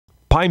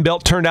Pine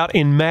Belt turned out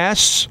en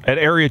masse at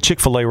area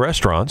Chick-fil-A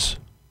restaurants.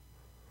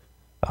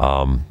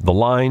 The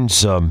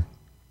lines in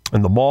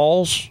the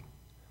malls,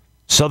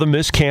 Southern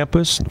Miss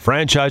campus, and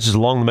franchises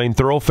along the main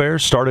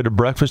thoroughfares started at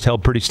breakfast,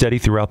 held pretty steady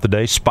throughout the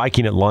day,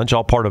 spiking at lunch,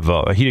 all part of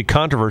a heated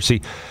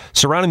controversy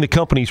surrounding the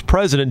company's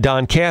president,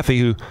 Don Cathy,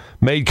 who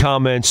made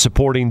comments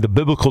supporting the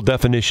biblical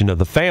definition of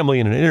the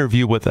family in an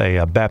interview with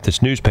a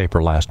Baptist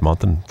newspaper last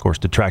month. And, of course,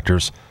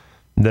 detractors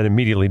then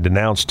immediately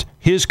denounced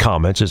his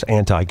comments as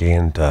anti-gay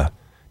and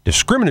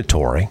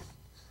discriminatory.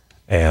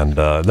 And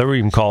there were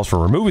even calls for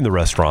removing the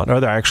restaurant. Or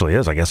there actually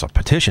is, I guess, a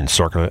petition,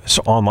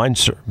 online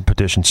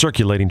petition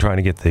circulating trying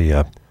to get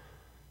the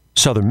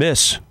Southern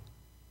Miss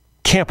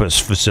campus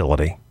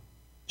facility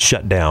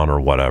shut down or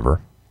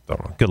whatever.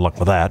 Don't know. Good luck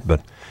with that.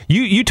 But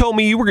you told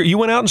me you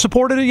went out and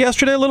supported it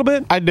yesterday a little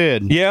bit? I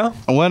did. Yeah?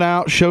 I went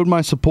out, showed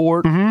my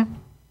support. Mm-hmm.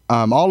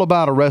 I'm all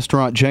about a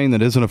restaurant chain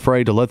that isn't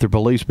afraid to let their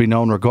police be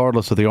known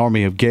regardless of the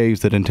army of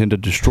gays that intend to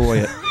destroy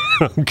it.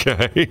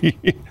 Okay.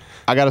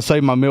 I got to say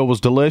my meal was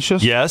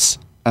delicious. Yes.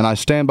 And I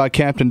stand by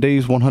Captain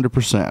D's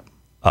 100%.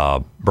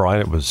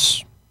 Bryan, it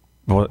was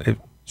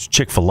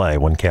Chick-fil-A,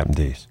 wasn't Captain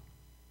D's.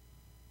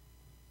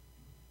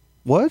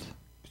 What?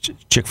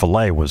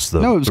 Chick-fil-A was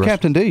the... No, it was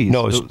Captain D's.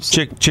 No, it was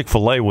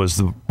Chick-fil-A was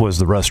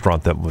the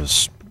restaurant that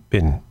was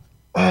in...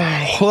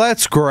 Oh, well,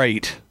 that's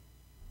great.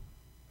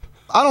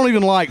 I don't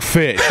even like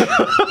fish.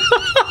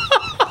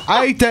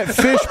 I ate that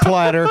fish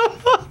platter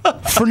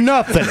for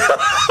nothing.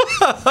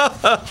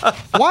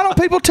 Why don't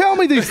people tell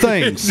me these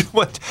things?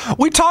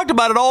 We talked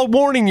about it all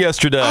morning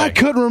yesterday. I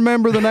couldn't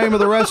remember the name of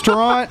the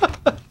restaurant.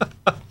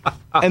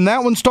 And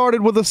that one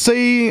started with a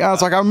C. I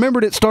was like, I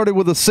remembered it started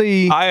with a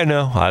C. I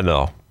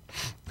know.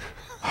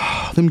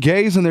 Them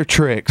gays and their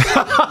tricks.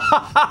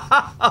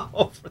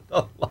 Oh, for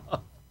the love.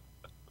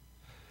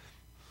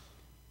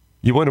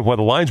 You wondered why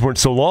the lines weren't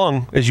so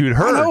long as you'd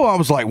heard. I know. I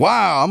was like,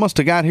 wow, I must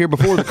have got here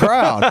before the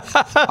crowd.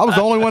 I was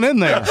the only one in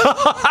there.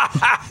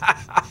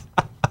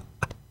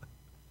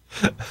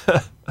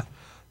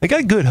 They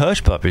got good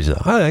hush puppies,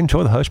 though. I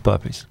enjoy the hush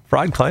puppies.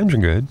 Fried clams are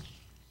good.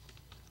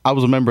 I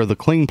was a member of the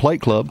Clean Plate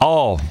Club.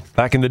 Oh,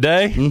 back in the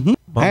day? Mm-hmm.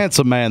 Well,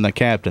 handsome man, the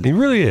captain. He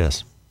really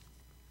is.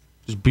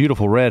 Just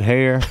beautiful red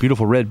hair,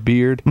 beautiful red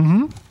beard.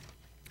 Mm-hmm.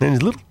 And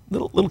his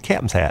little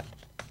captain's hat.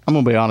 I'm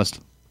going to be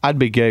honest. I'd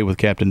be gay with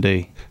Captain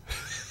D.